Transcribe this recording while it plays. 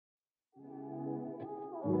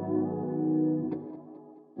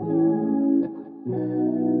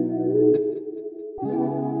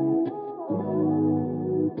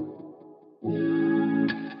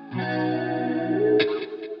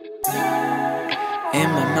In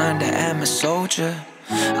my mind I am a soldier.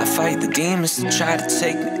 I fight the demons that try to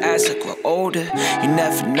take me as I grow older. You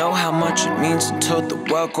never know how much it means until the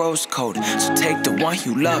world grows colder. So take the one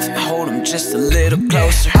you love and hold him just a little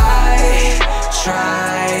closer. I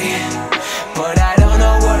try, but I don't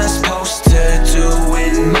know what I'm supposed to do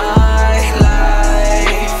in my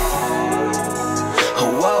life.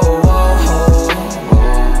 Whoa, whoa, whoa.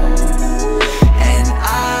 And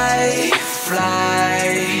I fly,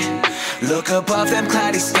 look above them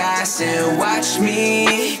cloudy skies and watch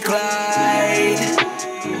me glide.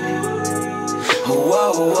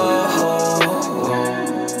 Whoa, whoa,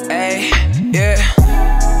 whoa. Hey, yeah.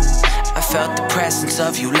 I felt the presence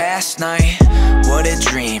of you last night. What a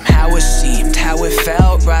dream, how it seemed, how it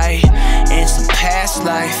felt right. In some past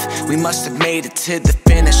life, we must have made it to the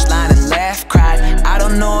finish line and laughed, cried. I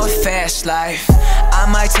don't know a fast life. I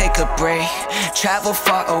might take a break, travel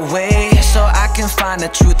far away, so I can find the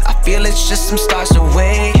truth. I feel it's just some stars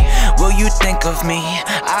away. Will you think of me?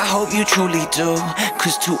 I hope you truly do,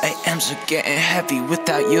 'cause 2 a.m.s are getting heavy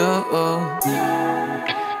without you.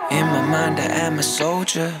 In my mind I am a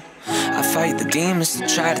soldier. I fight the demons that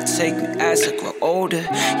try to take me as I grow older.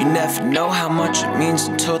 You never know how much it means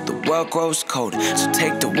until the world grows colder. So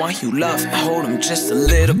take the one you love and hold him just a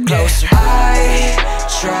little closer. I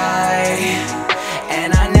try,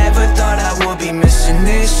 and I never thought I would be missing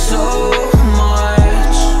this so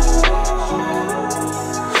much.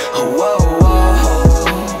 Whoa, whoa,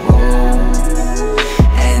 whoa.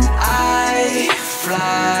 And I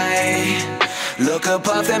fly, look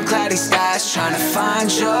above them cloudy skies, trying to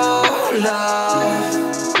find your love.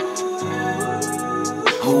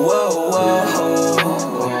 Whoa, whoa,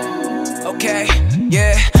 whoa. Okay,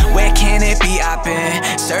 yeah. Where can it be? I've been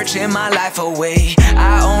searching my life away.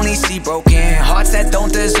 I only see broken hearts that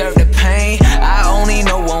don't deserve the pain. I only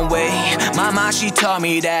know one way. My mom, she taught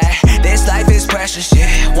me that this life is precious,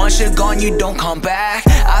 yeah. Once you're gone, you don't come back.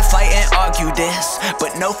 I fight and argue this,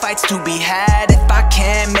 but no fights to be had. If I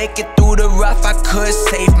can't make it through the rough, I could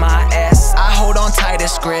save my ass. I hold on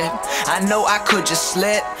tightest grip. I know I could just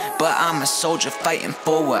slip, but I'm a soldier fighting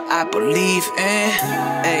for what I believe in.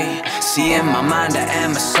 Ay, see, in my mind I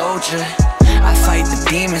am a soldier. I fight the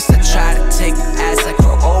demons that try to take me as I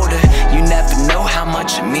grow older. You never know how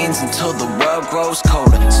much it means until the world grows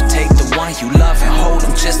colder. So take the one you love and hold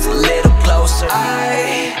him just a little closer.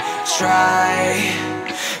 I try,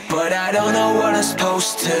 but I don't know what I'm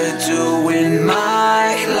supposed to do in my